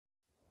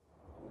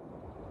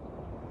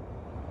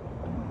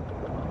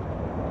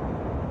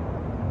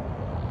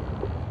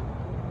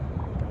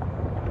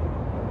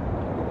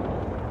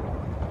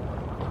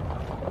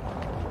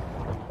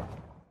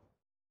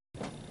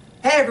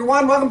Hey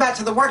everyone, welcome back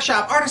to the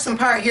workshop. Artisan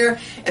Pirate here,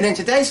 and in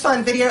today's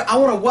fun video I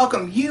want to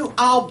welcome you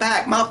all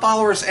back, my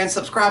followers and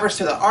subscribers,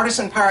 to the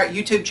Artisan Pirate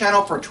YouTube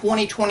channel for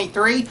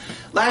 2023.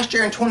 Last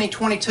year in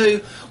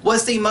 2022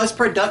 was the most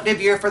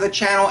productive year for the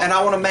channel, and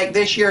I want to make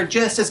this year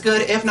just as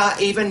good, if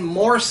not even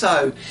more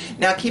so.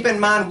 Now keep in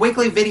mind,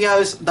 weekly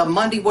videos, the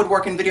Monday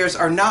woodworking videos,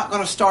 are not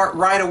going to start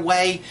right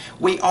away.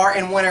 We are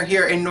in winter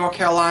here in North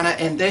Carolina,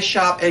 and this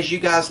shop, as you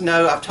guys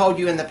know, I've told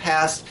you in the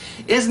past,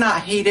 is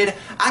not heated.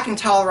 I can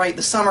tolerate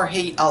the summer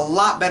heat a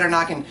lot better than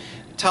I can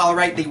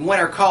tolerate the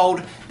winter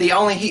cold. The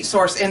only heat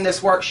source in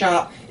this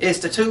workshop is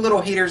the two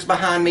little heaters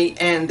behind me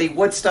and the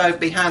wood stove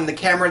behind the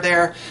camera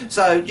there.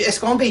 So it's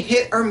going to be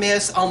hit or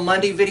miss on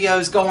Monday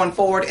videos going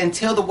forward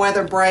until the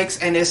weather breaks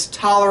and it's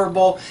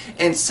tolerable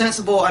and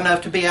sensible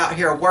enough to be out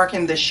here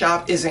working. This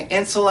shop isn't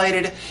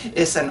insulated.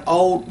 It's an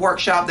old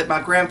workshop that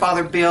my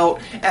grandfather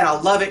built, and I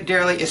love it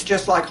dearly. It's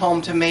just like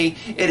home to me.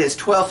 It is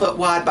 12 foot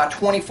wide by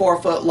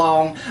 24 foot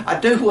long. I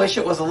do wish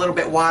it was a little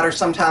bit wider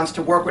sometimes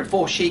to work with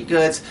full sheet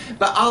goods,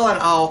 but all in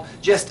all,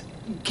 just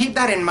keep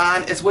that in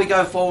mind as we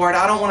go forward.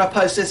 I don't want to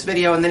post this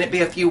video and then it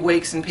be a few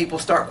weeks and people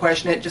start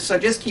questioning it.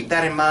 Just keep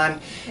that in mind.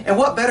 And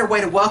what better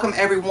way to welcome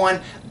everyone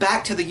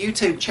back to the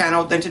YouTube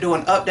channel than to do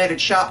an updated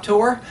shop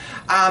tour.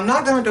 I'm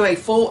not going to do a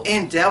full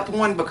in-depth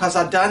one because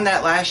I've done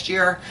that last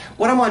year.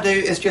 What I'm going to do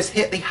is just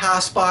hit the high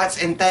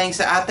spots and things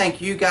that I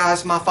think you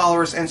guys, my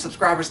followers and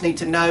subscribers, need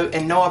to know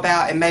and know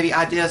about, and maybe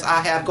ideas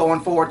I have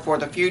going forward for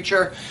the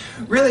future.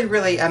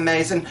 Really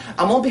amazing.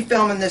 I'm going to be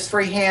filming this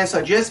freehand,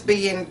 so just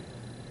be in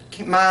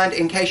mind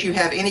in case you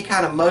have any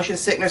kind of motion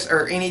sickness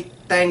or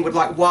anything with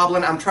like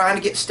wobbling. I'm trying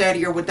to get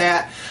steadier with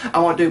that. I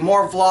want to do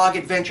more vlog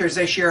adventures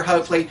this year,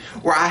 hopefully,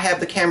 where I have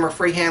the camera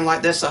freehand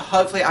like this, so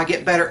hopefully I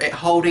get better at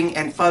holding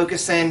and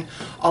focusing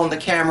on the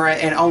camera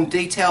and on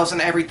details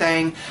and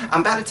everything.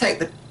 I'm about to take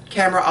the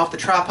camera off the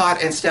tripod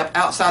and step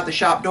outside the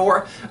shop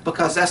door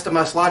because that's the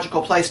most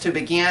logical place to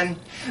begin.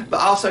 But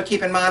also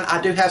keep in mind, I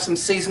do have some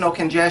seasonal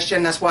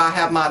congestion. That's why I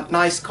have my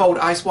nice cold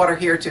ice water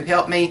here to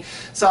help me.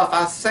 So if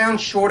I sound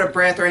short of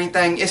breath or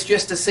anything, it's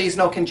just a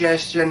seasonal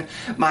congestion.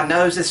 My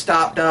nose is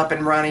stopped up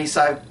and runny,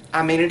 so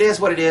I mean, it is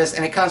what it is,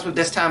 and it comes with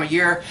this time of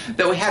year.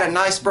 But we had a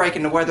nice break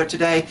in the weather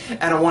today,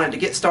 and I wanted to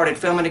get started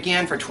filming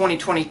again for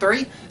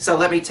 2023. So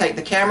let me take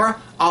the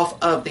camera off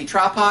of the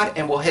tripod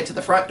and we'll head to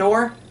the front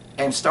door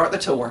and start the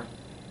tour.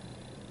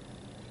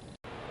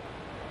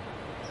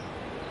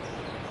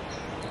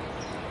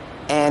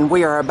 And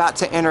we are about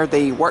to enter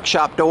the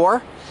workshop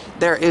door.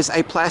 There is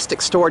a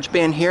plastic storage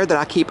bin here that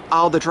I keep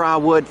all the dry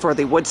wood for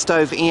the wood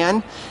stove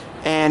in.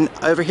 And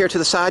over here to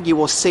the side you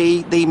will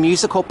see the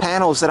musical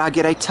panels that I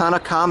get a ton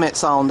of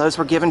comments on. Those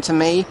were given to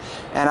me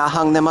and I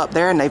hung them up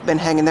there, and they've been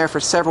hanging there for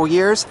several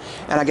years,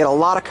 and I get a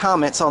lot of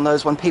comments on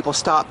those when people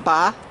stop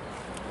by.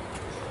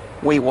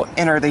 We will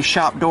enter the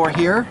shop door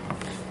here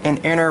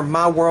and enter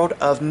my world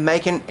of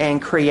making and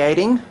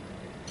creating.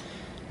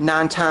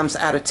 9 times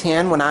out of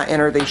 10 when I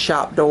enter the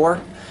shop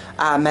door,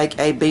 I make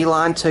a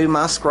beeline to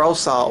my scroll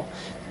saw.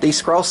 The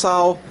scroll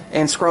saw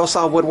and scroll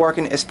saw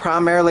woodworking is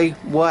primarily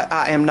what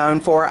I am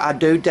known for. I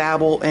do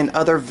dabble in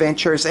other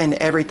ventures and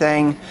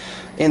everything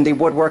in the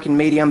woodworking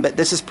medium, but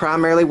this is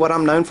primarily what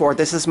I'm known for.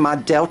 This is my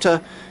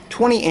Delta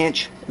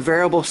 20-inch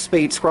variable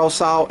speed scroll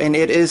saw, and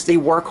it is the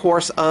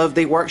workhorse of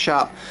the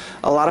workshop.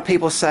 A lot of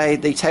people say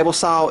the table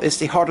saw is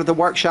the heart of the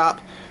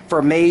workshop.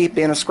 For me,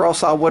 being a scroll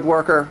saw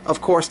woodworker,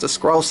 of course the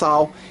scroll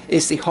saw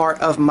is the heart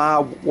of my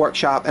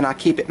workshop, and I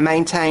keep it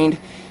maintained,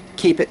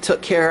 keep it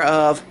took care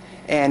of,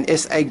 and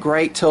it's a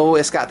great tool.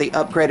 It's got the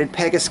upgraded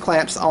Pegasus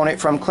clamps on it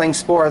from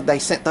Klingspor. They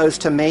sent those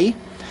to me.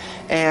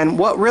 And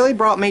what really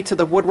brought me to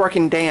the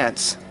woodworking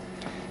dance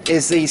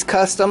is these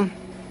custom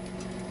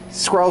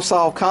scroll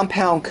saw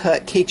compound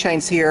cut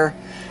keychains here.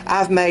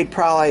 I've made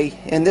probably,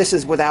 and this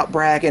is without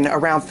bragging,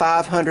 around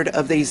 500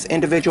 of these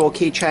individual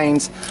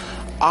keychains.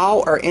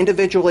 All are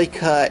individually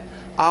cut,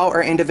 all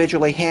are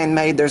individually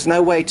handmade. There's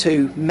no way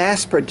to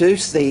mass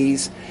produce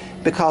these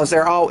because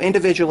they're all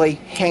individually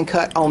hand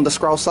cut on the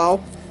scroll saw.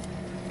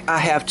 I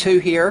have 2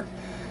 here.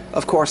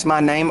 Of course, my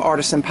name,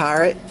 Artisan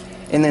Pirate,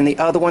 and then the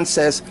other one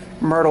says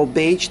Myrtle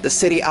Beach, the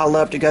city I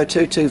love to go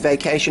to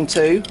vacation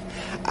to.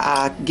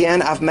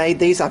 Again, I've made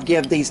these, I've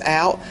given these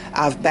out,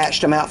 I've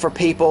batched them out for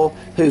people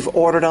who've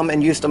ordered them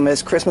and used them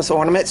as Christmas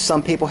ornaments.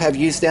 Some people have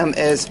used them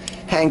as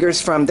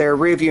hangers from their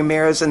rearview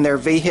mirrors in their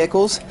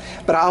vehicles,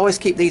 but I always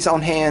keep these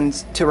on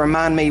hand to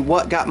remind me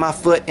what got my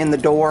foot in the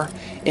door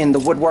in the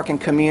woodworking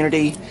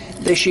community.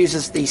 This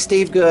uses the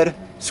Steve Good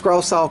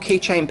scroll saw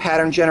keychain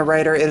pattern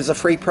generator. It is a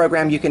free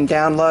program you can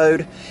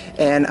download,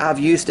 and I've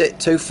used it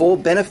to full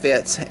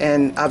benefits,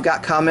 and I've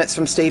got comments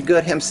from Steve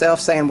Good himself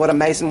saying what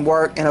amazing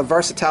work and a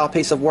versatile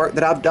piece of work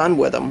that I've done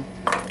with them.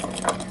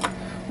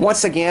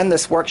 Once again,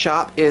 this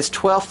workshop is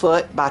 12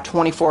 foot by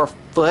 24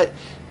 foot,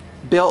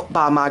 built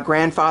by my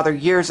grandfather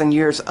years and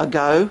years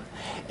ago.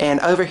 And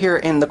over here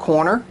in the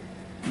corner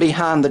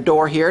behind the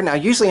door here. Now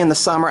usually in the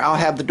summer I'll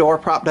have the door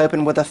propped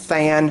open with a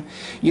fan,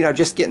 you know,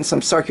 just getting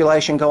some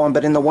circulation going,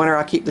 but in the winter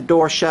I keep the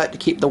door shut to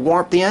keep the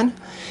warmth in.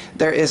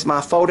 There is my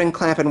folding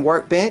clamping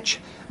workbench,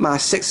 my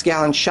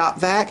 6-gallon shop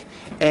vac,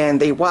 and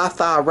the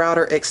Wi-Fi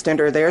router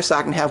extender there, so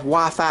I can have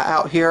Wi-Fi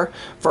out here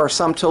for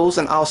some tools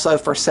and also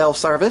for cell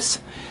service.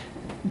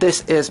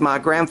 This is my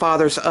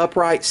grandfather's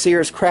upright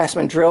Sears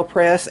Craftsman drill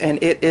press,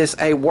 and it is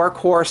a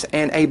workhorse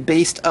and a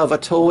beast of a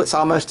tool. It's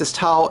almost as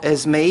tall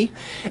as me,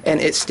 and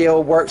it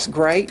still works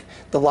great.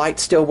 The light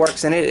still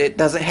works in it. It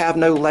doesn't have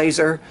no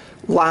laser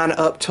line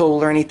up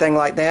tool or anything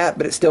like that,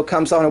 but it still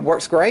comes on and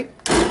works great.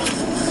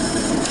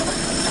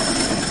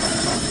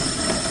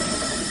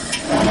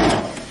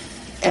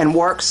 And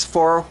works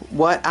for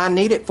what I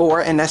need it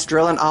for, and that's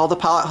drilling all the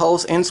pilot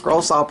holes in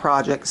scroll saw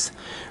projects.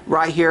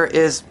 Right here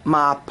is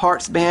my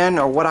parts bin,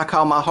 or what I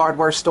call my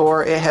hardware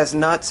store. It has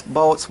nuts,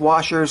 bolts,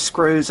 washers,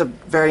 screws of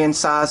varying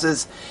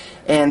sizes,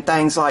 and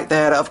things like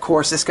that. Of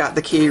course, it's got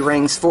the key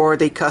rings for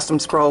the custom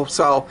scroll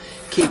saw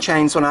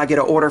keychains when I get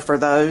an order for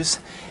those.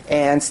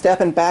 And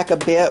stepping back a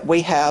bit,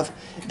 we have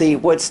the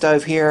wood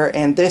stove here,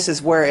 and this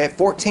is where at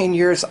 14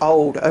 years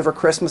old over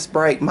Christmas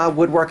break my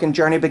woodworking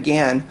journey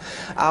began.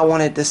 I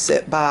wanted to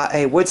sit by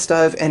a wood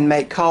stove and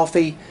make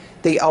coffee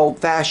the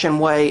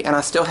old-fashioned way, and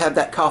I still have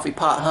that coffee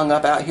pot hung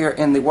up out here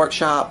in the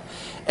workshop.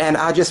 And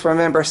I just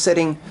remember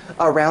sitting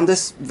around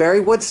this very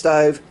wood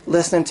stove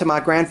listening to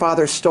my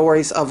grandfather's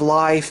stories of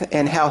life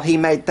and how he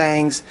made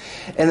things.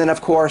 And then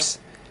of course,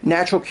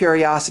 natural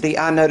curiosity,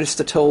 I noticed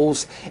the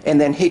tools, and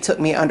then he took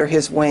me under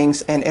his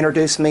wings and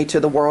introduced me to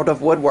the world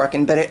of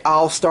woodworking. But it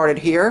all started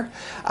here.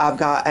 I've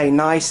got a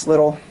nice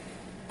little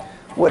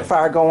wood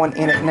fire going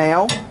in it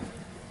now,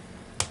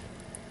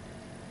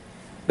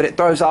 but it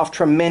throws off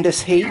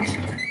tremendous heat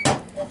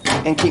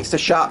and keeps the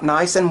shop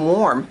nice and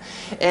warm.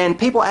 And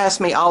people ask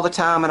me all the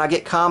time, and I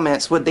get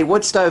comments, with the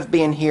wood stove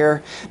being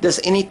here, does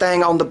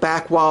anything on the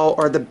back wall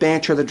or the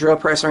bench or the drill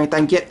press or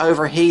anything get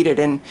overheated?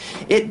 And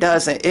it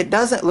doesn't. It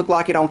doesn't look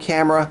like it on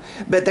camera,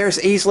 but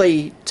there's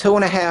easily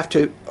 2.5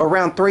 to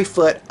around 3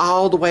 foot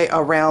all the way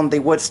around the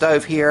wood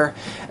stove here,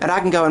 and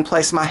I can go and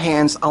place my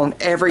hands on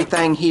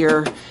everything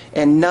here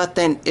and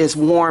nothing is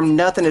warm,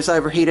 nothing is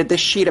overheated. This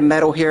sheet of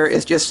metal here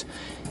is just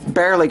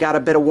barely got a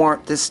bit of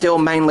warmth. It's still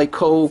mainly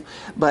cool,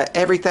 but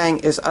everything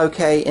is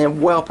okay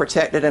and well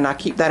protected, and I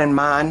keep that in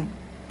mind.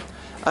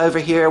 Over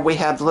here we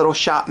have the little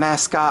shop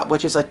mascot,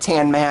 which is a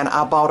Tin Man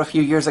I bought a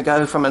few years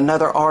ago from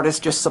another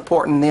artist, just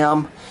supporting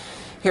them.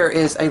 Here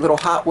is a little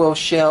Hot Wheels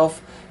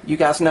shelf. You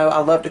guys know I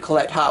love to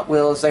collect Hot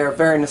Wheels. They are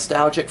very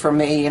nostalgic for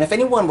me, and if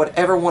anyone would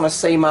ever want to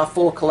see my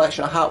full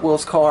collection of Hot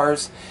Wheels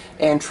cars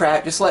and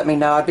track, just let me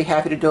know. I'd be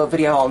happy to do a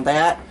video on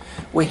that.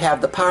 We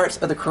have the Pirates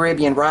of the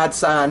Caribbean ride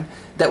sign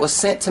that was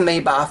sent to me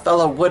by a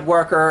fellow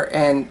woodworker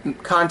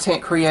and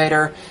content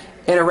creator,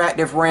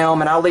 Interactive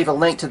Realm, and I'll leave a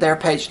link to their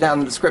page down in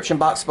the description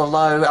box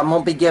below. I'm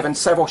going to be giving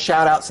several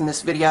shout outs in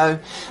this video,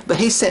 but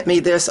he sent me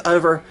this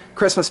over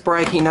Christmas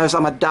break. He knows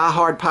I'm a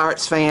die-hard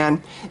Pirates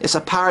fan. It's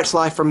a Pirate's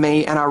life for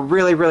me, and I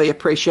really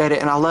appreciate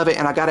it, and I love it,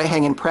 and I got it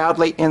hanging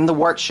proudly in the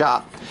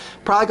workshop.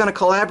 Probably going to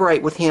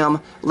collaborate with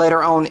him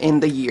later on in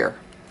the year.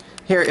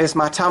 Here is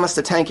my Thomas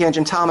the Tank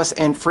Engine Thomas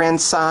and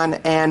Friends sign,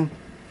 and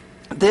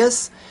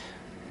this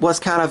was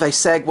kind of a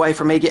segue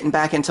for me getting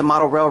back into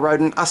model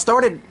railroading. I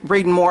started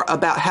reading more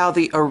about how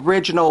the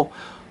original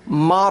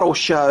model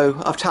show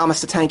of Thomas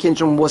the Tank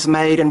Engine was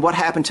made and what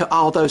happened to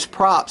all those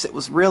props. It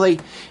was really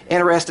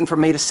interesting for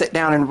me to sit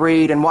down and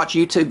read and watch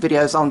YouTube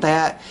videos on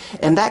that,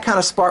 and that kind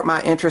of sparked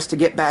my interest to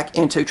get back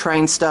into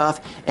train stuff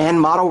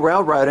and model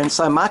railroading.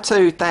 So my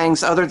two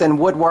things other than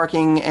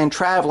woodworking and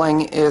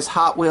traveling is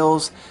Hot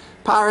Wheels,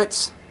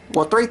 Pirates,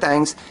 well, 3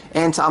 things,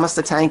 and Thomas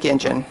the Tank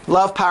Engine.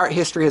 Love pirate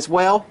history as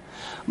well.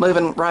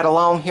 Moving right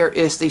along, here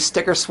is the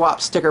sticker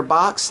swap sticker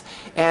box,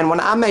 and when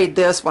I made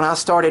this, when I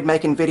started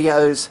making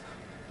videos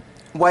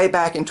way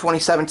back in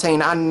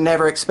 2017, I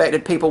never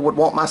expected people would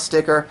want my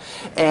sticker,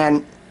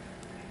 and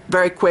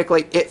very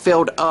quickly it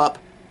filled up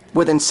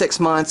within 6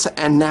 months,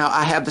 and now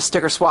I have the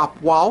sticker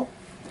swap wall.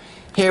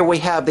 Here we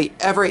have the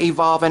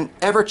ever-evolving,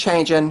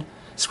 ever-changing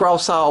scroll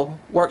saw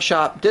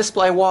workshop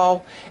display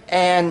wall,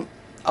 and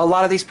a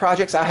lot of these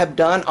projects I have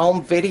done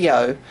on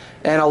video,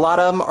 and a lot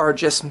of them are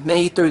just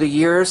me through the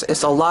years.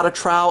 It's a lot of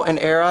trial and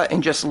error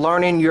and just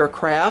learning your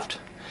craft.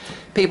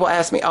 People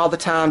ask me all the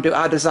time, do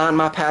I design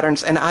my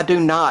patterns? And I do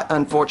not,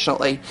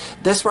 unfortunately.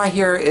 This right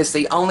here is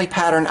the only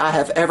pattern I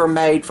have ever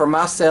made for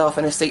myself,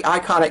 and it's the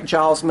iconic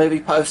Jaws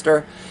movie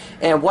poster.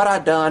 And what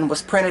I've done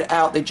was printed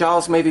out the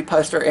Jaws movie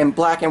poster in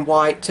black and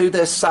white to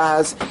this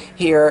size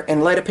here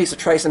and laid a piece of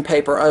tracing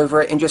paper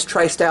over it and just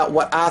traced out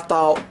what I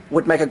thought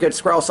would make a good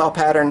scroll saw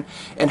pattern,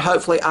 and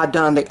hopefully I've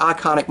done the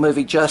iconic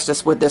movie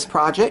justice with this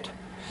project.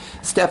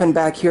 Stepping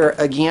back here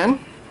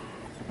again,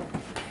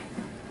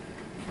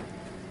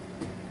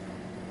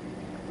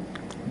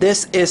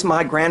 this is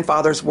my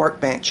grandfather's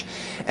workbench,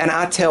 and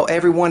I tell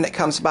everyone that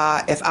comes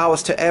by, if I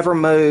was to ever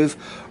move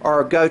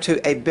or go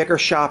to a bigger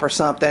shop or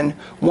something,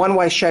 one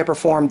way, shape, or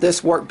form,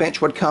 this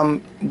workbench would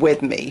come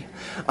with me.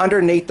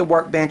 Underneath the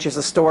workbench is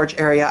a storage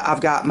area.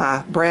 I've got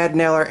my brad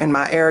nailer and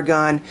my air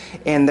gun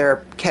in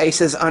their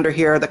cases under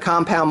here. The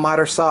compound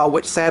miter saw,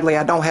 which sadly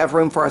I don't have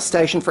room for a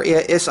station for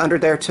it, it's under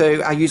there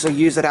too. I usually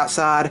use it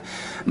outside.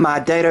 My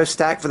dado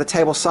stack for the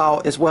table saw,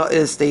 as well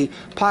as the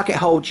pocket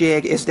hole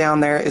jig, is down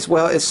there, as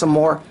well as some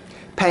more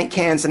paint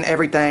cans and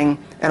everything.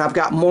 And I've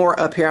got more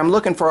up here. I'm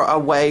looking for a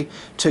way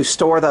to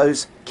store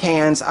those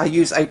cans. I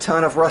use a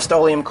ton of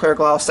Rust-Oleum clear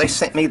gloss. They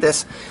sent me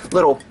this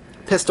little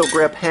pistol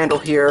grip handle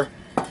here.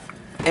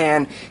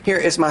 And here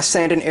is my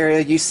sanding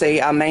area. You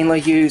see I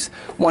mainly use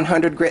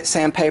 100 grit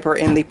sandpaper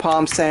in the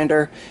palm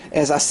sander,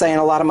 as I say in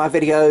a lot of my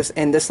videos.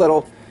 And this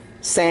little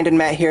sanding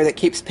mat here that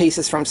keeps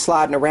pieces from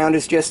sliding around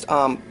is just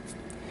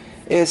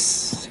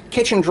is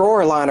kitchen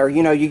drawer liner.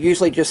 You know, you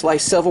usually just lay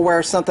silverware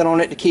or something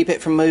on it to keep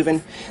it from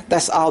moving.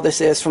 That's all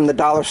this is, from the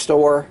dollar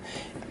store.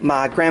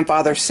 My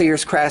grandfather's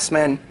Sears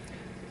Craftsman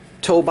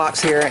toolbox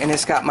here, and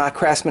it's got my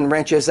Craftsman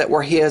wrenches that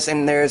were his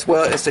in there, as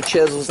well as the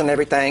chisels and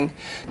everything.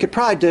 Could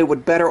probably do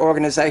with better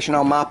organization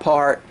on my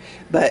part,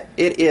 but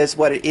it is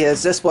what it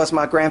is. This was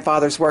my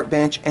grandfather's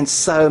workbench, and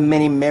so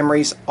many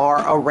memories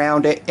are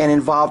around it and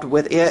involved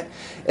with it,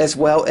 as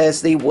well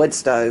as the wood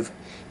stove.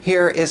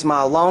 Here is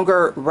my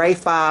Longer Ray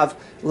 5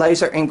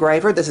 laser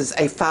engraver. This is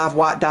a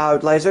 5-watt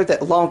diode laser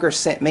that Longer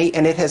sent me,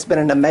 and it has been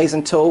an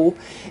amazing tool.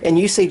 And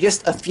you see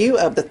just a few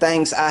of the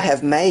things I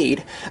have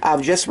made.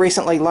 I've just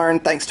recently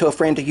learned, thanks to a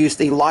friend, to use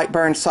the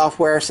lightburn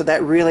software, so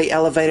that really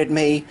elevated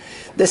me.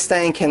 This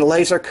thing can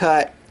laser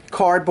cut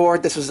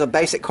cardboard. This was a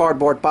basic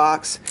cardboard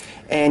box,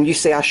 and you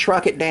see I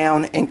shrunk it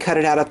down and cut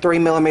it out of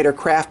 3mm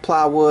craft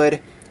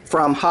plywood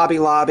from Hobby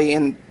Lobby,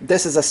 and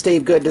this is a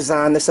Steve Good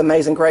design, this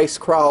Amazing Grace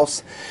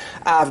cross.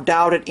 I've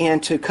dialed it in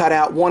to cut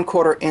out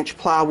 1/4 inch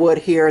plywood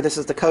here. This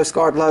is the Coast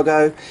Guard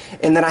logo,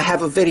 and then I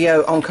have a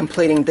video on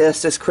completing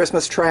this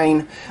Christmas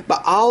train.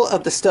 But all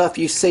of the stuff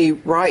you see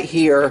right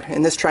here,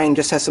 and this train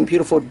just has some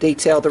beautiful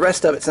detail. The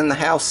rest of it's in the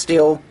house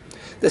still.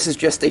 This is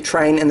just the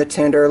train and the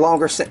tender.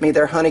 Longer sent me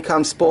their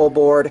honeycomb spoil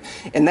board,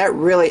 and that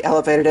really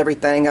elevated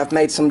everything. I've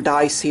made some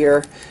dice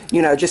here,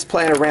 you know, just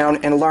playing around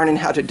and learning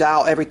how to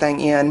dial everything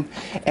in,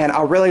 and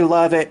I really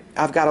love it.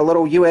 I've got a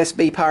little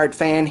USB powered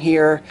fan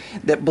here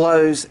that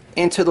blows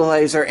into the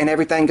laser, and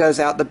everything goes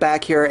out the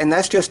back here, and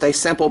that's just a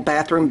simple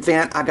bathroom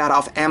vent I got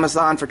off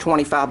Amazon for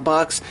 25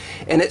 bucks,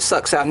 and it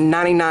sucks out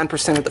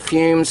 99% of the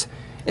fumes.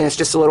 And it's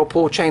just a little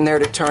pull chain there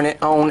to turn it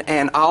on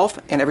and off,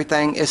 and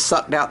everything is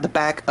sucked out the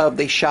back of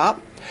the shop.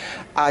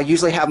 I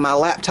usually have my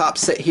laptop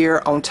sit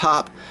here on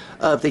top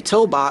of the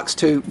toolbox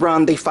to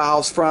run the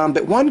files from.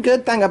 But one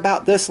good thing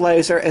about this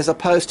laser, as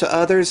opposed to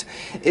others,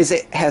 is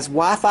it has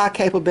Wi-Fi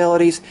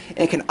capabilities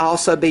and can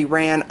also be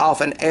ran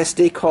off an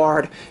SD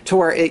card, to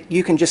where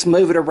you can just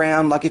move it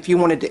around. Like if you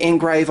wanted to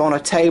engrave on a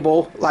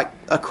table, like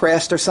a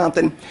crest or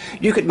something,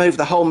 you could move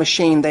the whole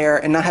machine there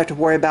and not have to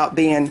worry about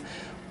being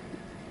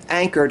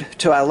anchored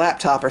to a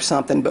laptop or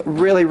something. But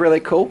really,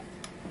 really cool.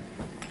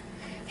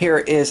 Here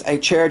is a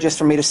chair just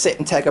for me to sit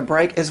and take a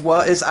break, as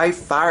well as a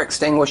fire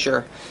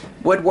extinguisher.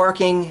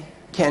 Woodworking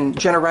can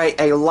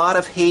generate a lot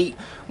of heat,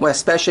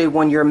 especially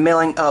when you're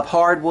milling up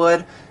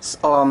hardwood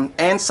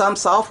and some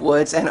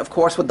softwoods. And of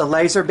course, with the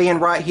laser being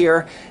right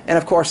here, and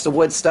of course the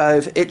wood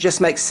stove, it just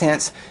makes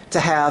sense to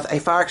have a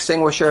fire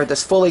extinguisher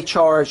that's fully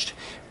charged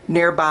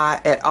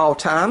nearby at all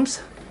times.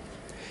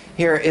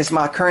 Here is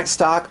my current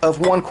stock of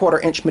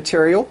 1/4 inch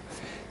material.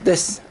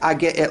 This I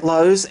get at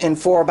Lowe's in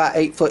 4 by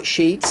 8 foot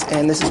sheets,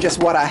 and this is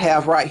just what I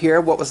have right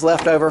here, what was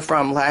left over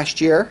from last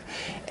year,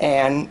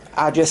 and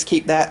I just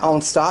keep that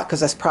on stock because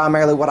that's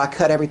primarily what I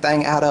cut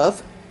everything out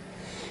of.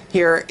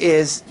 Here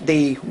is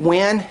the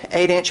Win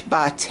 8-inch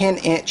by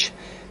 10-inch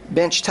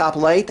benchtop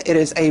lathe. It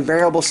is a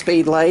variable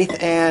speed lathe,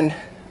 and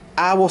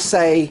I will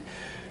say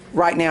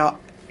right now,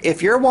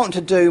 if you're wanting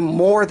to do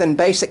more than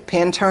basic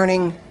pin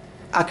turning,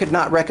 I could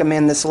not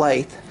recommend this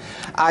lathe.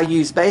 I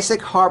use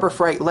basic Harbor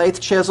Freight lathe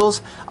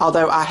chisels,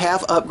 although I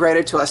have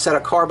upgraded to a set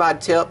of carbide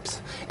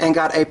tips and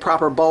got a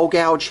proper bowl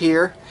gouge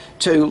here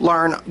to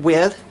learn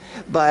with.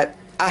 But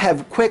I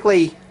have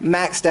quickly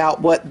maxed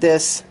out what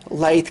this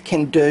lathe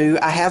can do.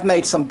 I have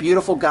made some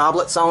beautiful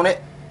goblets on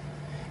it,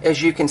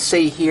 as you can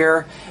see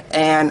here,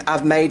 and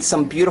I've made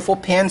some beautiful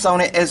pins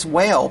on it as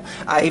well.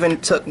 I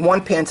even took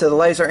one pin to the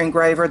laser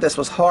engraver. This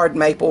was hard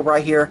maple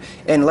right here,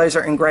 and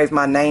laser engraved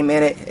my name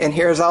in it. And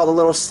here's all the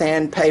little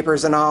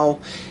sandpapers and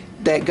all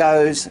that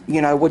goes, you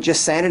know, with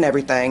just sand and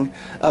everything.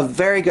 A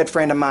very good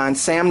friend of mine,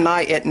 Sam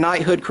Knight at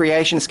Knighthood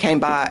Creations, came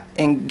by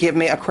and gave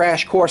me a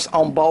crash course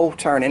on bowl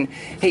turning.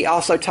 He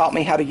also taught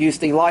me how to use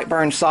the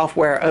lightburn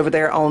software over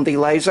there on the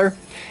laser,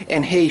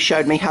 and he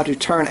showed me how to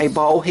turn a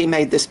bowl. He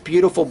made this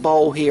beautiful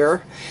bowl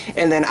here,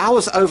 and then I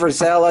was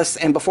overzealous,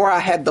 and before I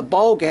had the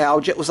bowl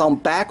gouge, it was on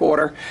back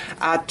order,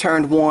 I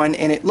turned one,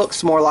 and it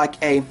looks more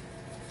like a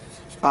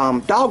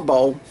dog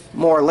bowl,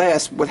 more or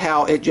less, with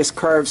how it just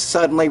curves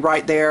suddenly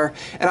right there.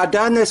 And I've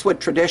done this with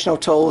traditional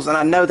tools, and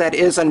I know that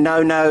is a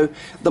no-no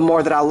the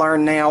more that I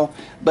learn now.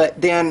 But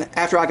then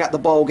after I got the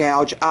bowl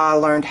gouge, I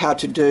learned how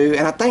to do,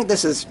 and I think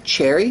this is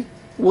cherry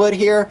wood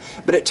here,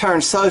 but it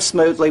turns so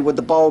smoothly with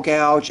the bowl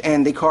gouge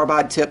and the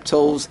carbide tip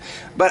tools.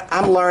 But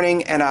I'm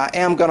learning, and I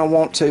am going to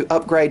want to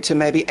upgrade to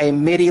maybe a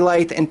midi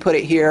lathe and put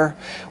it here.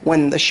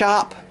 When the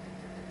shop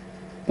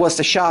was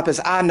the shop as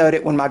I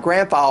noted when my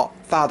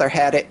grandfather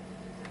had it,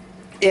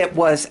 it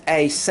was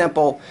a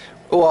simple,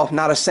 well,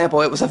 not a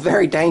simple, it was a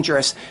very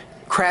dangerous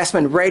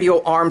Craftsman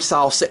radial arm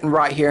saw sitting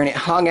right here, and it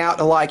hung out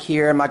to like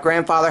here, and my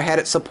grandfather had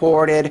it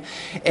supported,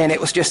 and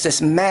it was just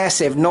this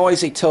massive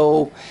noisy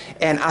tool.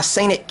 And I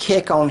seen it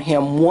kick on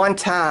him one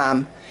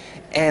time,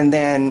 and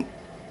then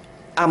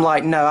I'm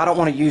like, no, I don't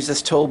want to use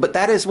this tool. But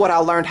that is what I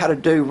learned how to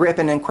do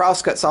ripping and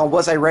crosscuts on,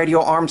 was a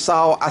radial arm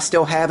saw. I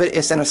still have it.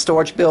 It's in a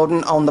storage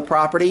building on the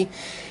property.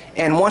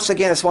 And once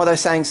again, it's one of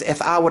those things,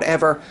 if I would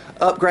ever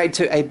upgrade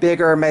to a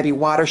bigger, maybe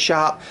wider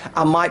shop,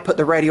 I might put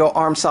the radial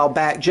arm saw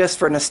back just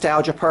for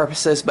nostalgia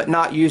purposes, but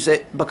not use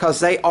it, because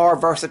they are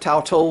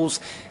versatile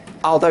tools.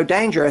 Although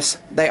dangerous,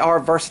 they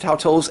are versatile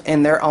tools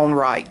in their own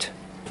right.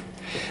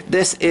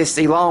 This is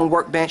the long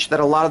workbench that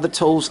a lot of the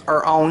tools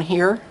are on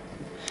here.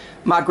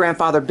 My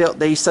grandfather built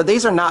these, so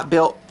these are not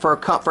built for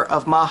comfort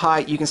of my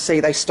height. You can see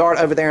they start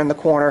over there in the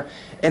corner,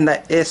 and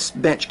this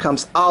bench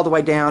comes all the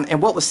way down.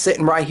 And what was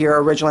sitting right here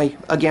originally,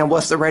 again,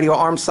 was the radial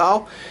arm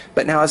saw,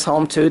 but now it's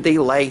home to the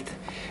lathe.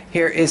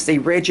 Here is the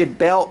rigid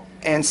belt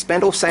and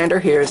spindle sander.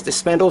 Here's the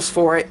spindles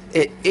for it.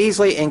 It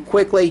easily and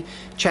quickly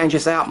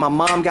changes out. My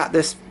mom got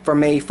this for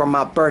me for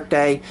my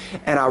birthday,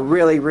 and I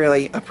really,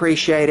 really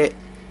appreciate it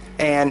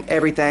and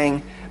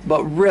everything.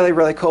 But really,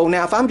 really cool.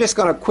 Now, if I'm just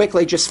going to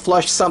quickly just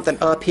flush something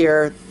up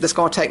here, that's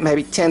going to take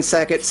maybe 10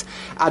 seconds,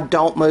 I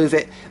don't move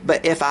it.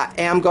 But if I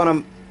am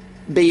going to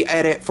be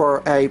at it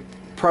for a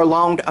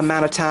prolonged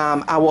amount of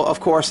time, I will, of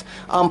course,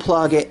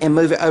 unplug it and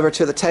move it over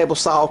to the table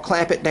saw,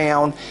 clamp it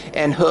down,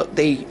 and hook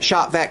the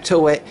shop vac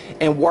to it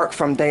and work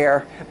from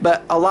there.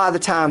 But a lot of the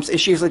times,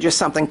 it's usually just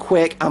something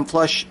quick. I'm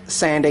flush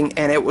sanding,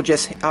 and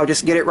I'll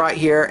just get it right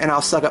here, and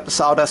I'll suck up the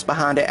sawdust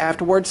behind it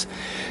afterwards.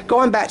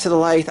 Going back to the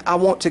lathe, I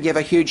want to give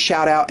a huge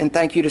shout out and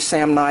thank you to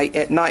Sam Knight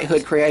at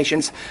Knighthood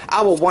Creations.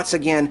 I will once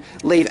again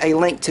leave a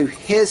link to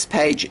his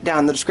page down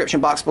in the description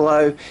box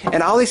below.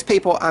 And all these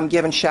people I'm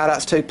giving shout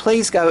outs to,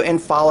 please go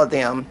and follow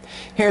them.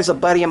 Here's a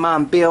buddy of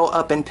mine, Bill,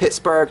 up in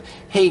Pittsburgh.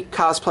 He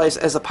cosplays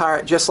as a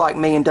pirate just like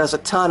me and does a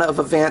ton of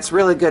events.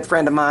 Really good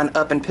friend of mine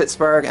up in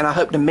Pittsburgh, and I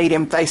hope to meet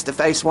him face to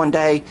face one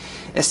day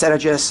instead of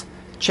just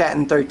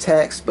chatting through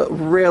text. But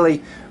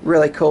really,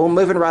 really cool.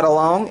 Moving right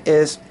along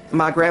is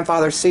my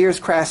grandfather's Sears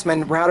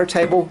Craftsman router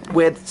table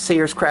with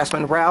Sears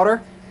Craftsman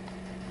router.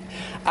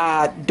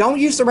 I don't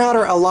use the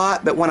router a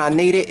lot, but when I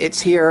need it,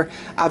 it's here.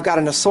 I've got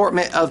an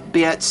assortment of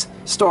bits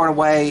stored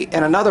away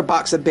in another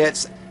box of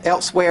bits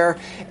elsewhere,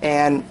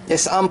 and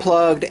it's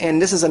unplugged.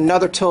 And this is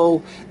another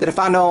tool that if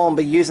I know I'll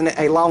be using it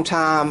a long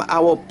time, I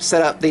will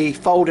set up the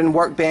folding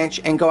workbench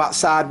and go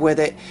outside with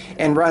it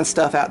and run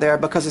stuff out there,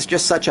 because it's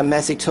just such a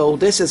messy tool.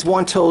 This is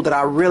one tool that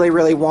I really,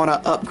 really want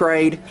to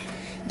upgrade.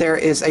 There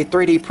is a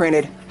 3D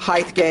printed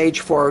height gauge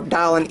for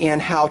dialing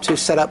in how to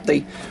set up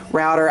the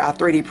router. I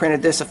 3D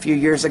printed this a few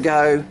years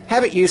ago.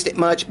 Haven't used it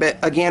much, but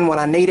again, when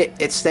I need it,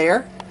 it's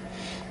there.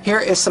 Here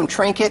is some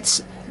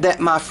trinkets that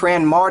my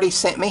friend Marty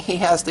sent me. He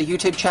has the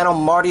YouTube channel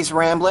Marty's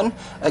Ramblin'.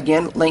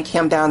 Again, link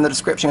him down in the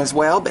description as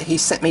well. But he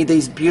sent me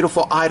these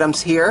beautiful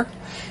items here.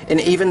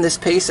 And even this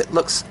piece, it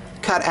looks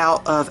cut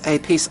out of a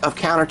piece of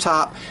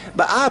countertop.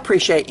 But I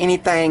appreciate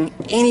anything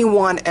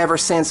anyone ever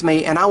sends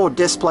me, and I will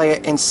display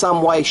it in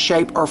some way,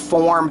 shape, or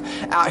form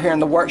out here in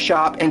the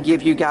workshop and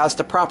give you guys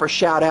the proper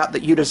shout out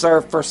that you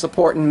deserve for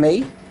supporting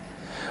me.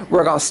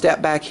 We're going to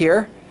step back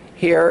here.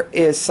 Here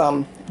is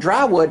some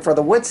dry wood for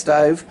the wood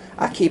stove.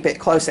 I keep it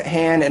close at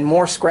hand, and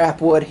more scrap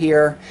wood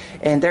here.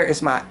 And there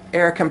is my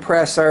air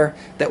compressor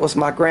that was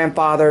my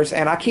grandfather's,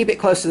 and I keep it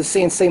close to the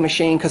CNC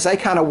machine because they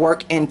kind of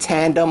work in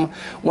tandem.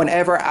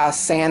 Whenever I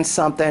sand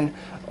something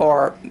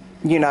or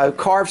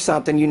carve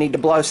something, you need to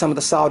blow some of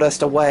the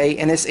sawdust away,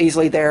 and it's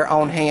easily there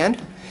on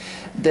hand.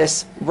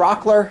 This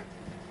Rockler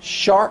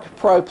Shark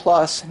Pro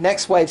Plus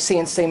Next Wave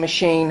CNC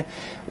machine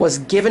was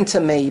given to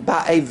me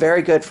by a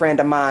very good friend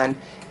of mine.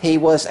 He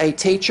was a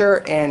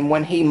teacher, and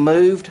when he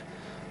moved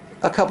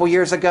a couple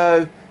years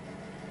ago,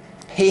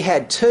 he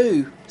had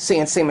two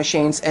CNC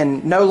machines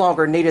and no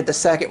longer needed the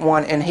second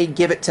one, and he'd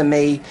give it to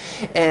me.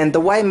 And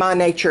the way my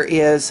nature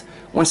is,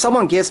 when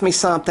someone gives me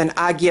something,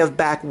 I give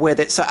back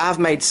with it. So I've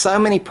made so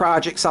many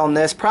projects on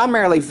this,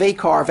 primarily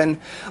V-carving,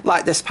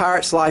 like this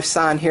Pirate's Life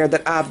sign here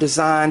that I've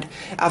designed.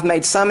 I've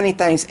made so many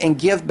things and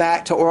give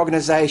back to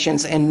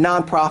organizations and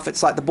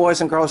nonprofits like the Boys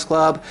and Girls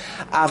Club.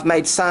 I've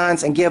made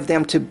signs and give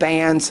them to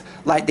bands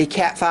like the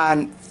Cat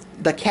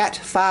the Cat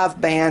 5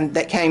 band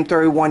that came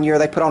through one year.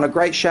 They put on a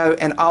great show,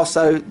 and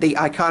also the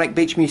iconic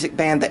beach music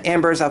band, the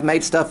Embers. I've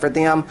made stuff for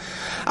them.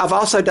 I've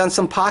also done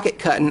some pocket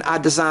cutting. I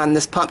designed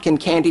this pumpkin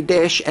candy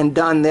dish and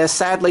done this.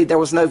 Sadly, there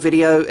was no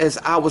video as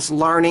I was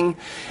learning,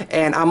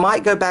 and I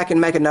might go back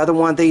and make another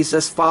one of these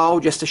this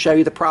fall just to show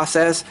you the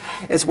process,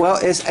 as well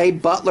as a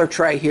butler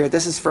tray here.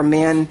 This is for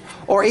men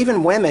or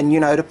even women, you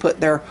know, to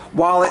put their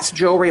wallets,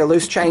 jewelry, a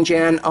loose change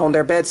in on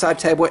their bedside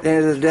table at the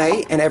end of the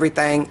day, and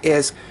everything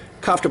is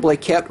comfortably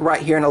kept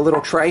right here in a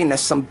little tray, and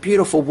there's some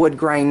beautiful wood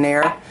grain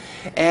there.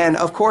 And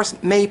of course,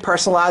 me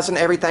personalizing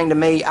everything to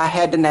me, I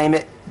had to name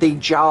it the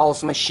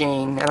Jaws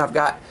machine, and I've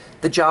got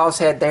the Jaws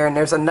head there, and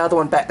there's another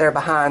one back there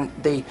behind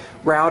the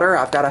router.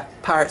 I've got a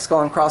pirate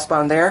skull and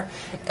crossbone there,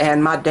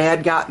 and my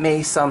dad got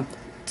me some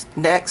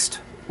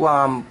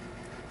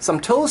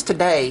tools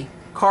today,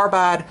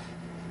 carbide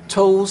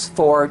tools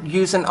for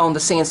using on the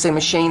CNC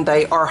machine.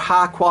 They are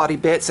high quality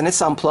bits, and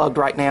it's unplugged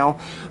right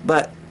now,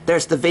 but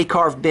there's the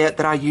V-carve bit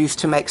that I use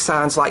to make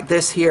signs like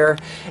this here,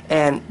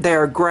 and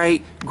they're a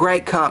great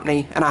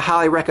company, and I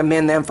highly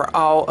recommend them for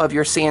all of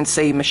your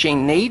CNC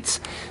machine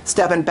needs.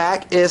 Stepping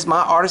back is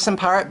my Artisan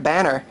Pirate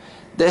banner.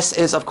 This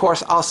is, of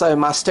course, also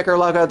my sticker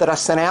logo that I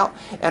sent out,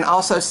 and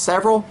also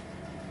several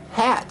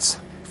hats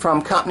from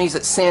companies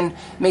that send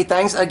me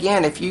things.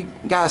 Again, if you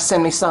guys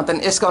send me something,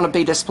 it's going to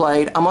be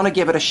displayed. I'm going to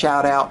give it a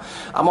shout out.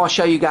 I'm going to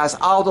show you guys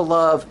all the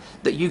love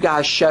that you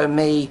guys show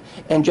me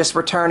and just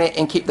return it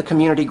and keep the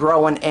community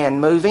growing and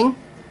moving.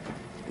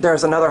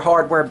 There's another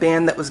hardware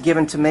bin that was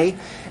given to me,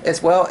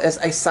 as well as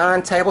a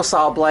signed table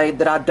saw blade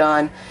that I've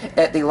done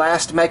at the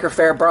last Maker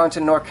Faire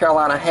Burlington, North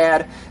Carolina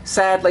had.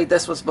 Sadly,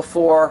 this was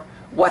before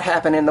what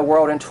happened in the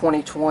world in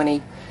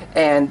 2020,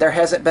 and there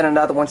hasn't been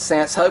another one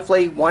since.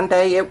 Hopefully one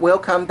day it will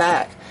come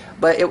back.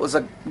 But it was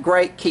a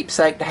great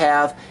keepsake to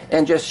have,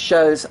 and just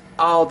shows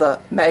all the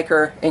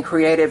maker and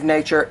creative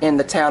nature in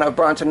the town of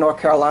Burlington, North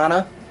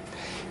Carolina.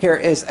 Here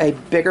is a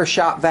bigger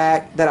shop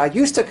vac that I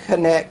used to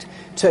connect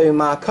to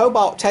my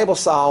Cobalt table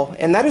saw,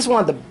 and that is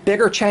one of the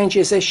bigger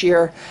changes this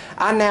year.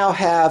 I now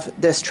have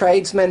this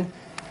Tradesman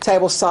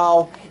table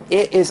saw.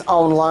 It is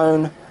on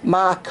loan.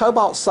 My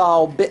Cobalt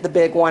saw bit the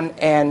big one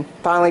and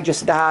finally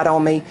just died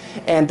on me,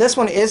 and this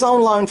one is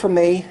on loan for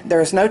me.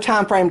 There's no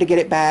time frame to get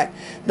it back.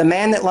 The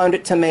man that loaned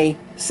it to me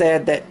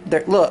said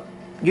that look,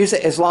 use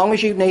it as long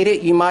as you need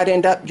it. You might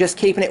end up just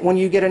keeping it when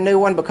you get a new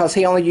one, because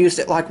he only used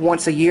it like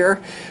once a year.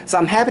 So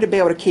I'm happy to be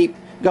able to keep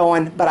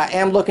going, but I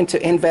am looking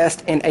to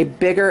invest in a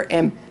bigger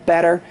and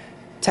better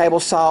table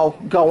saw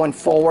going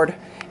forward,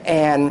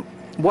 and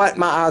what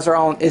my eyes are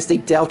on is the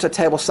Delta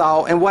table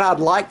saw. And what I'd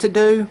like to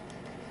do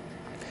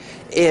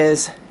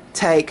is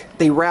take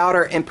the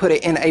router and put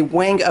it in a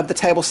wing of the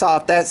table saw.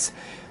 If that's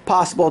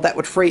possible, that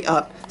would free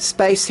up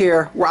space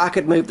here where I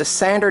could move the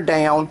sander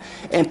down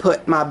and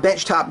put my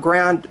benchtop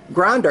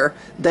grinder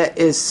that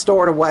is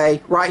stored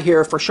away right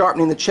here for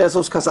sharpening the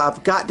chisels, because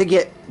I've got to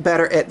get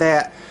better at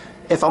that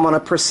if I'm going to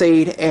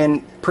proceed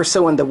in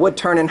pursuing the wood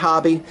turning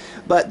hobby.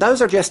 But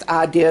those are just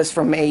ideas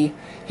from me.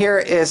 Here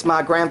is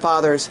my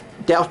grandfather's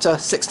Delta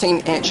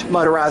 16-inch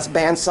motorized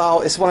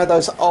bandsaw. It's one of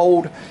those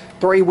old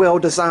 3-wheel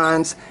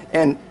designs,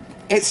 and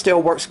it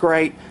still works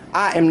great.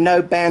 I am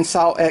no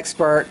bandsaw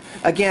expert.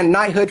 Again,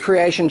 Knighthood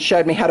Creations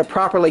showed me how to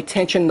properly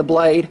tension the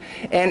blade,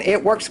 and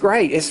it works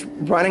great. It's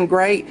running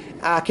great.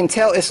 I can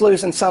tell it's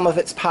losing some of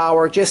its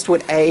power just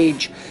with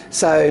age,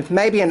 so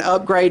maybe an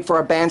upgrade for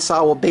a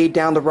bandsaw will be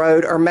down the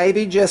road, or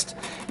maybe just,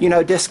 you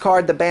know,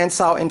 discard the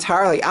bandsaw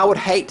entirely. I would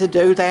hate to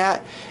do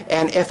that,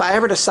 and if I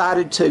ever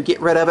decided to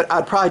get rid of it,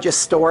 I'd probably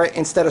just store it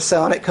instead of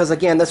selling it, because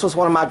again, this was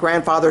one of my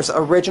grandfather's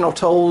original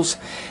tools,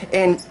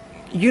 and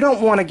you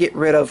don't want to get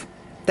rid of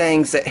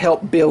things that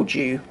help build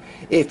you,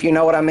 if you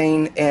know what I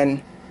mean.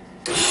 And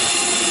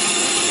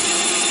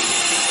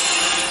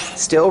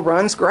still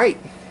runs great.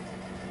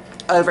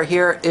 Over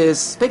here is,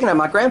 speaking of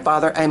my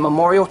grandfather, a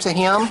memorial to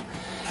him.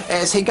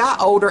 As he got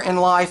older in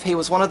life, he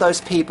was one of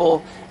those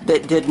people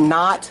that did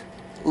not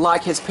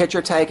like his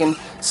picture taken.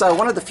 So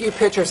one of the few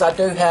pictures I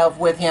do have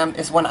with him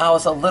is when I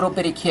was a little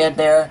bitty kid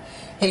there.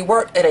 He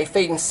worked at a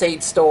feed and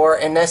seed store,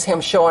 and that's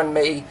him showing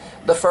me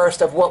the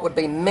first of what would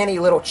be many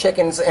little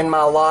chickens in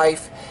my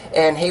life.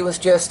 And he was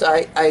just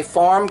a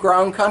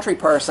farm-grown country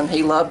person.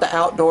 He loved the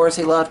outdoors.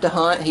 He loved to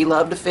hunt. He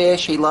loved to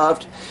fish. He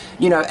loved,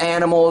 you know,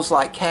 animals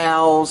like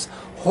cows,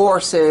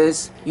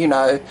 horses, you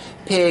know,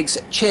 pigs,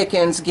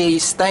 chickens,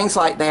 geese, things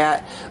like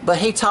that. But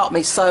he taught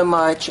me so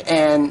much,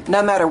 and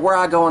no matter where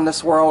I go in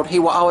this world, he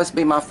will always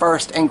be my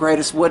first and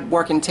greatest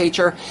woodworking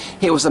teacher.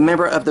 He was a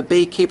member of the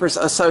Beekeepers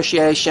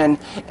Association,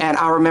 and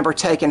I remember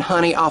taking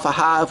honey off a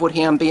hive with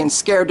him, being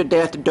scared to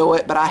death to do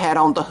it, but I had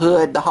on the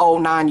hood, the whole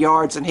 9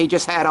 yards, and he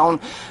just had on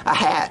a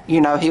hat. You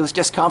know, he was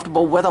just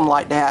comfortable with them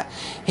like that.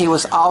 He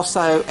was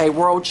also a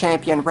world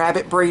champion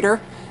rabbit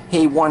breeder.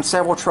 He won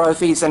several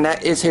trophies, and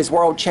that is his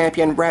world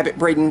champion rabbit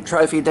breeding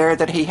trophy there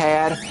that he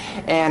had.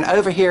 And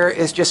over here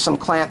is just some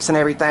clamps and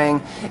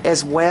everything,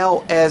 as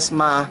well as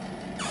my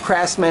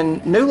Craftsman,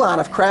 new line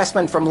of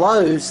Craftsman from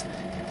Lowe's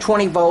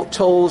 20-volt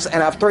tools,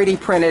 and I've 3D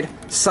printed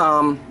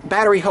some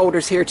battery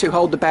holders here to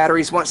hold the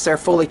batteries once they're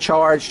fully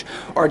charged,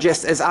 or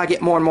just as I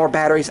get more and more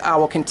batteries, I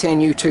will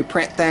continue to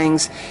print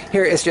things.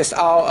 Here is just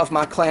all of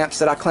my clamps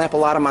that I clamp a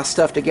lot of my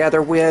stuff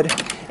together with.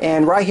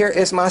 And right here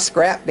is my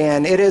scrap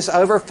bin. It is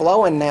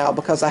overflowing now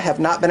because I have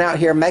not been out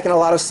here making a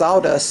lot of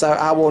sawdust, so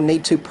I will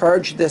need to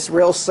purge this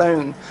real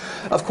soon.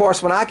 Of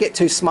course, when I get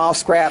to small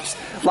scraps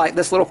like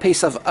this little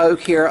piece of oak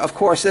here, of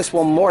course this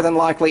will more than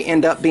likely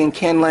end up being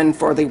kindling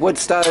for the wood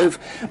stove,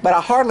 but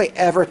I hardly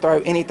ever throw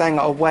anything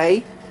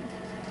away.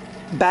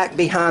 Back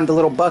behind the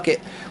little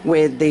bucket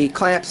with the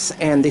clamps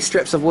and the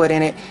strips of wood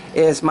in it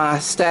is my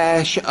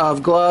stash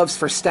of gloves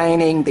for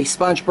staining, the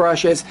sponge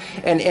brushes,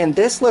 and in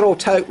this little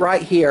tote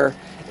right here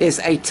is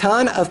a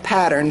ton of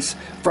patterns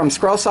from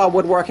Scroll Saw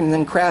Woodworking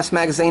and Crafts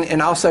magazine, and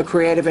also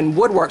Creative and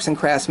Woodworks and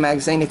Crafts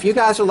magazine. If you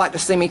guys would like to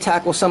see me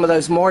tackle some of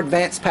those more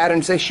advanced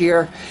patterns this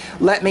year,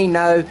 let me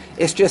know.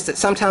 It's just that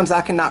sometimes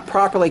I cannot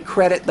properly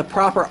credit the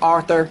proper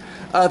author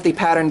of the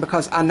pattern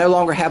because I no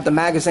longer have the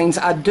magazines.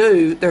 I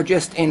do, they're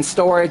just in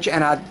storage,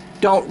 and I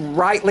don't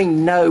rightly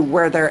know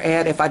where they're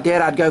at. If I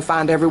did, I'd go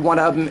find every one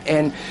of them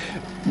and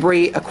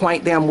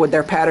reacquaint them with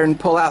their pattern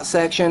pull-out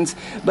sections.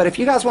 But if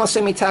you guys want to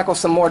see me tackle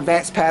some more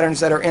advanced patterns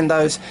that are in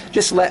those,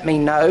 just let me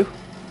know.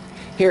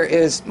 Here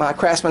is my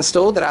Craftsman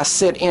stool that I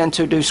sit in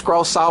to do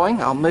scroll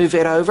sawing. I'll move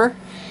it over.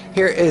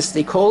 Here is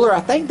the cooler. I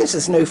think this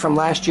is new from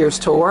last year's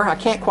tour. I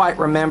can't quite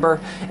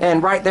remember.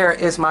 And right there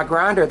is my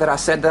grinder that I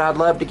said that I'd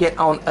love to get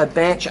on a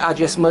bench. I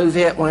just move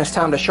it when it's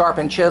time to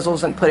sharpen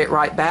chisels and put it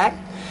right back.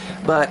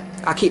 But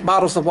I keep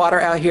bottles of water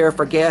out here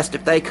for guests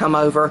if they come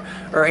over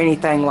or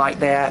anything like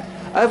that.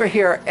 Over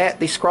here at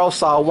the scroll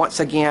saw,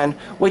 once again,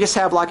 we just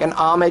have like an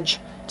homage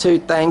to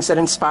things that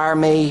inspire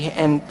me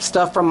and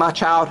stuff from my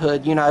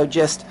childhood, you know,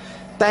 just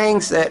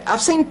things that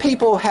I've seen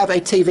people have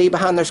a TV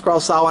behind their scroll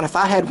saw, and if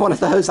I had one of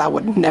those, I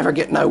would never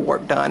get no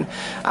work done.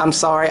 I'm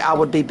sorry, I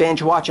would be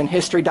binge watching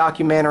history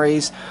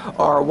documentaries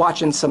or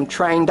watching some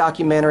train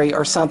documentary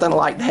or something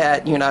like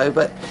that, you know.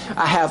 But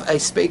I have a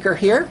speaker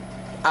here.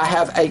 I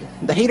have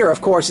the heater, of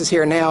course, is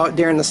here now.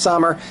 During the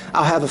summer,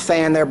 I'll have a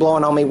fan there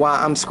blowing on me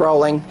while I'm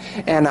scrolling,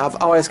 and I've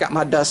always got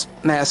my dust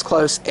mask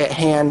close at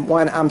hand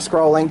when I'm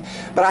scrolling.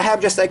 But I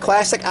have just a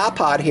classic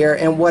iPod here,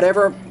 and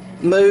whatever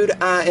mood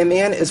I am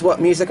in is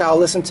what music I'll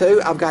listen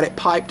to. I've got it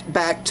piped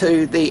back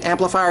to the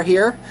amplifier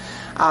here.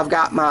 I've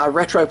got my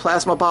retro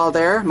plasma ball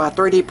there, my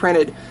 3D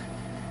printed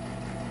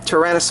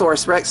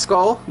Tyrannosaurus Rex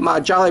skull,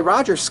 my Jolly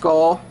Roger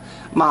skull,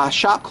 my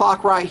shop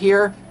clock right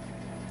here,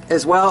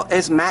 as well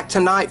as Mac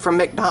Tonight from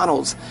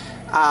McDonald's.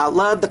 I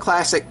love the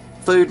classic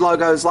food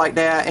logos like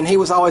that, and he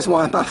was always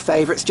one of my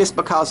favorites just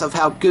because of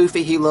how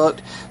goofy he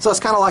looked. So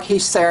it's kind of like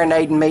he's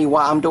serenading me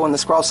while I'm doing the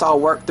scroll saw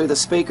work through the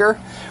speaker.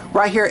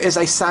 Right here is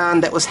a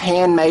sign that was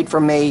handmade for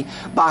me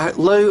by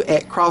Lou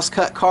at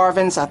Crosscut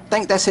Carvings. I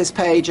think that's his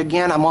page.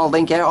 Again, I'm going to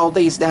link all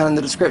these down in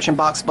the description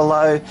box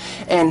below.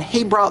 And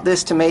he brought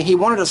this to me. He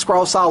wanted a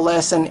scroll saw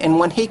lesson, and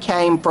when he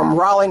came from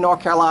Raleigh,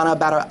 North Carolina,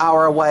 about an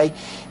hour away,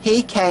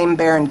 he came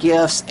bearing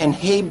gifts, and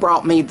he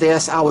brought me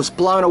this. I was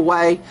blown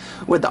away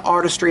with the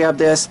artistry of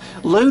this.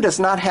 Lou does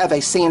not have a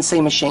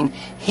CNC machine.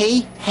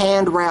 He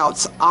hand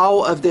routes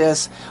all of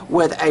this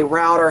with a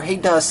router. He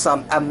does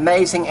some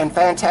amazing and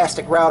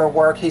fantastic router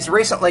work. He's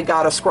recently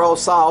got a scroll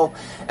saw,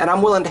 and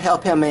I'm willing to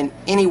help him in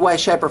any way,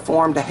 shape, or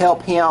form to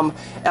help him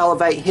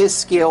elevate his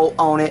skill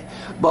on it.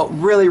 But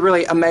really,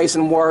 really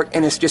amazing work,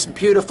 and it's just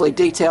beautifully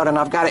detailed, and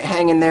I've got it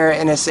hanging there,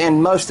 and it's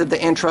in most of the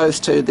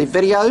intros to the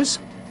videos.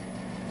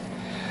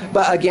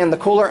 But again, the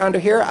cooler under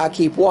here, I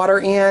keep water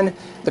in.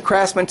 The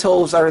Craftsman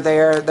tools are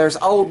there. There's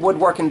old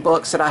woodworking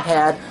books that I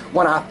had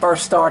when I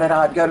first started.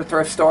 I'd go to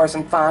thrift stores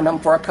and find them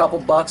for a couple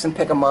bucks and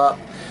pick them up.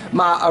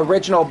 My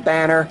original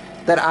banner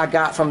that I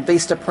got from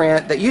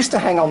Vistaprint that used to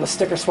hang on the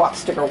sticker swap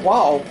sticker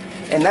wall,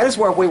 and that is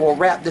where we will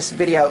wrap this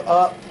video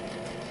up.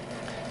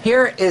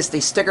 Here is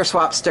the sticker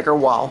swap sticker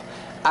wall.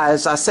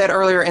 As I said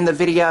earlier in the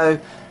video,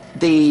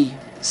 the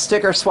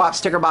sticker swap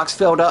sticker box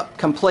filled up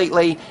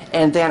completely,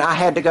 and then I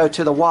had to go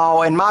to the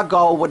wall, and my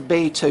goal would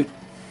be to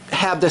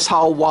have this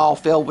whole wall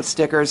filled with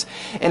stickers.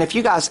 And if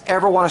you guys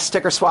ever want to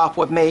sticker swap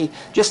with me,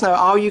 just know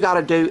all you got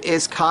to do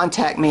is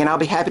contact me, and I'll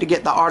be happy to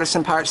get the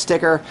Artisan Pirate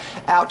sticker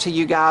out to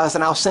you guys,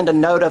 and I'll send a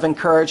note of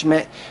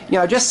encouragement, you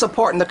know, just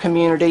supporting the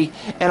community.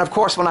 And of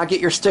course, when I get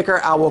your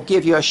sticker, I will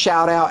give you a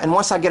shout out, and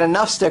once I get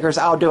enough stickers,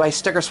 I'll do a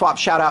sticker swap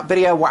shout out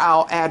video where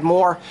I'll add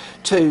more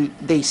to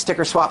the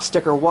sticker swap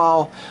sticker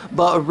wall.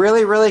 But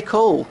really, really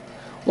cool.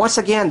 Once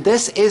again,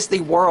 this is the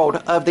world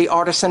of the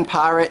Artisan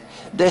Pirate.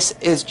 This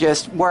is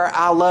just where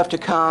I love to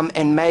come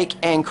and make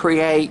and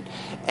create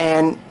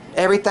and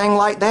everything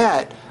like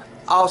that.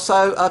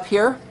 Also up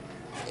here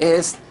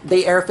is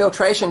the air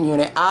filtration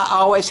unit. I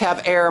always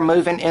have air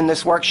moving in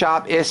this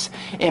workshop. It's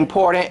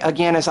important.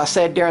 Again, as I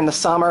said, during the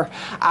summer,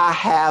 I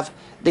have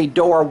the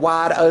door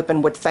wide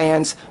open with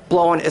fans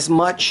blowing as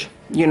much,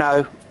 you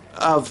know,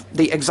 of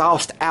the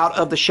exhaust out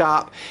of the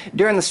shop.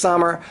 During the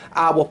summer,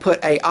 I will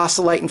put a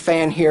oscillating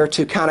fan here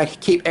to kind of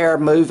keep air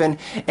moving,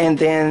 and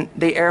then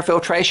the air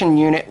filtration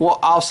unit will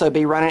also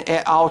be running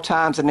at all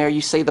times, and there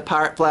you see the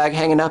pirate flag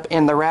hanging up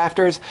in the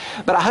rafters.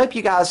 But I hope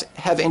you guys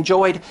have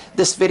enjoyed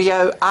this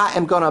video. I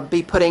am going to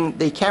be putting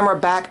the camera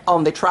back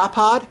on the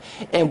tripod,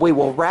 and we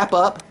will wrap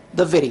up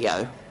the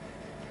video.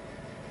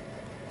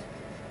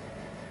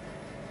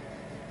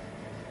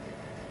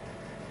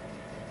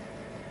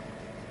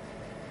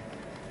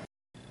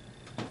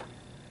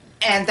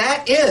 And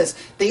that is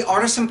the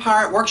Artisan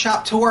Pirate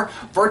Workshop Tour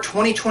for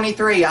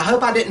 2023. I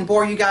hope I didn't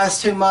bore you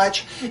guys too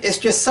much. It's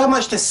just so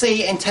much to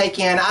see and take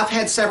in. I've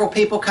had several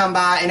people come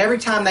by, and every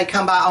time they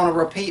come by on a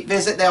repeat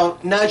visit, they'll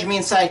nudge me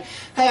and say,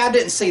 hey, I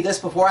didn't see this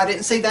before, I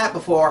didn't see that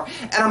before.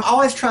 And I'm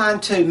always trying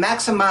to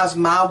maximize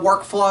my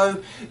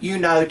workflow, you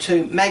know,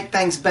 to make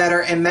things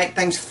better and make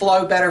things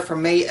flow better for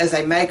me as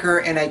a maker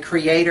and a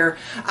creator.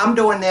 I'm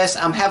doing this.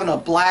 I'm having a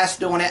blast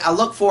doing it. I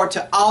look forward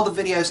to all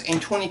the videos in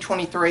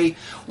 2023.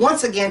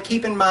 Once again,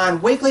 keep in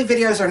mind, weekly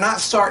videos are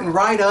not starting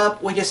right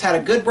up. We just had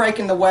a good break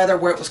in the weather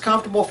where it was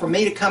comfortable for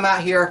me to come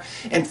out here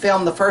and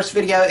film the first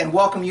video and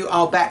welcome you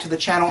all back to the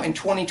channel in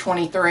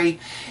 2023.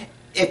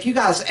 If you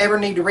guys ever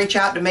need to reach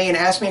out to me and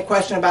ask me a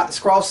question about the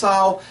scroll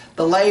saw,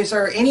 the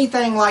laser,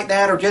 anything like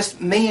that, or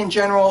just me in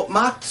general,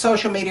 my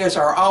social medias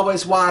are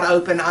always wide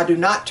open. I do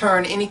not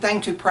turn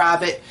anything to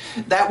private.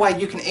 That way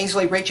you can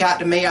easily reach out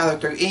to me either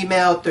through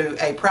email, through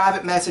a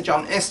private message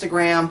on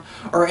Instagram,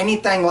 or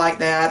anything like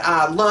that.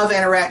 I love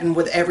interacting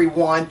with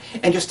everyone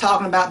and just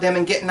talking about them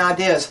and getting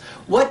ideas.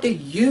 What do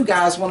you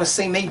guys want to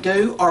see me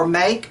do or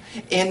make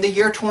in the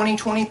year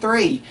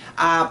 2023?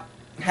 I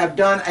have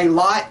done a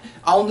lot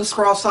on the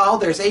scroll saw.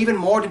 There's even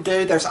more to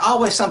do. There's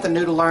always something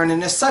new to learn,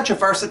 and it's such a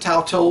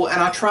versatile tool, and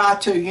I try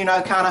to, you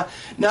know, kind of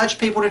nudge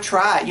people to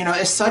try it. You know,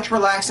 it's such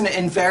relaxing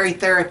and very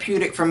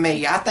therapeutic for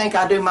me. I think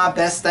I do my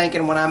best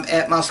thinking when I'm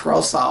at my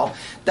scroll saw.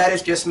 That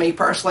is just me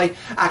personally.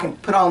 I can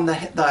put on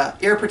the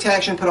ear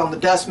protection, put on the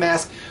dust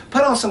mask,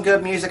 put on some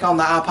good music on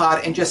the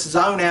iPod, and just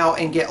zone out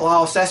and get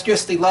lost. That's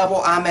just the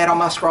level I'm at on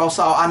my scroll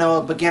saw. I know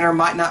a beginner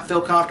might not feel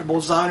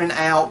comfortable zoning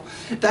out.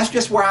 That's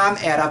just where I'm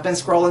at. I've been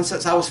scrolling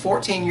since I was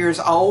 14 years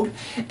old,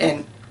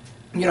 and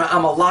you know,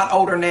 I'm a lot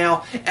older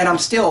now, and I'm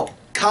still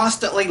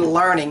constantly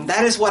learning.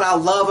 That is what I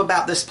love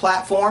about this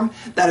platform.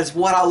 That is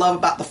what I love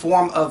about the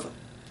form of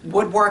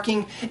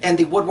woodworking and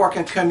the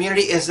woodworking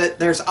community, is that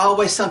there's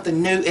always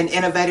something new and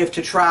innovative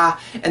to try,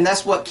 and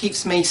that's what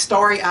keeps me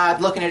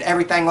starry-eyed looking at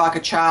everything like a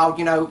child,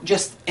 you know,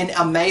 just in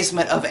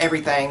amazement of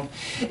everything.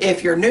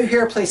 If you're new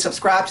here, please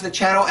subscribe to the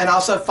channel and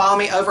also follow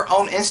me over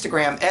on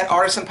Instagram at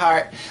Artisan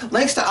Pirate.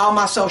 Links to all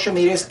my social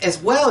medias, as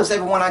well as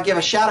everyone I give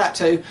a shout out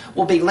to,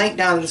 will be linked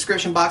down in the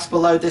description box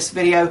below this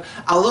video.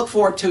 I look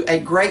forward to a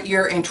great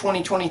year in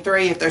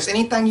 2023. If there's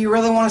anything you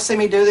really want to see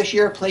me do this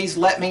year, please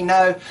let me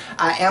know.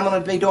 I am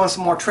going to be doing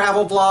some more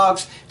travel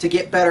vlogs to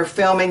get better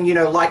filming, you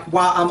know, like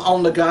while I'm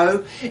on the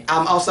go.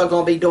 I'm also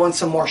going to be doing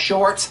some more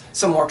shorts,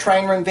 some more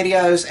train room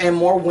videos, and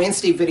more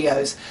Wednesday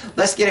videos.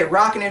 Let's get it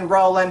rocking and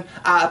rolling.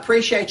 I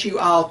appreciate you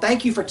all.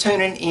 Thank you for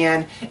tuning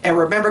in. And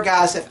remember,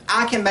 guys, if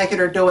I can make it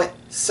or do it,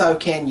 so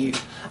can you.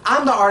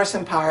 I'm the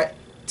Artisan Pirate.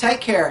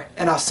 Take care,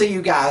 and I'll see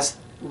you guys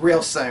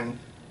real soon.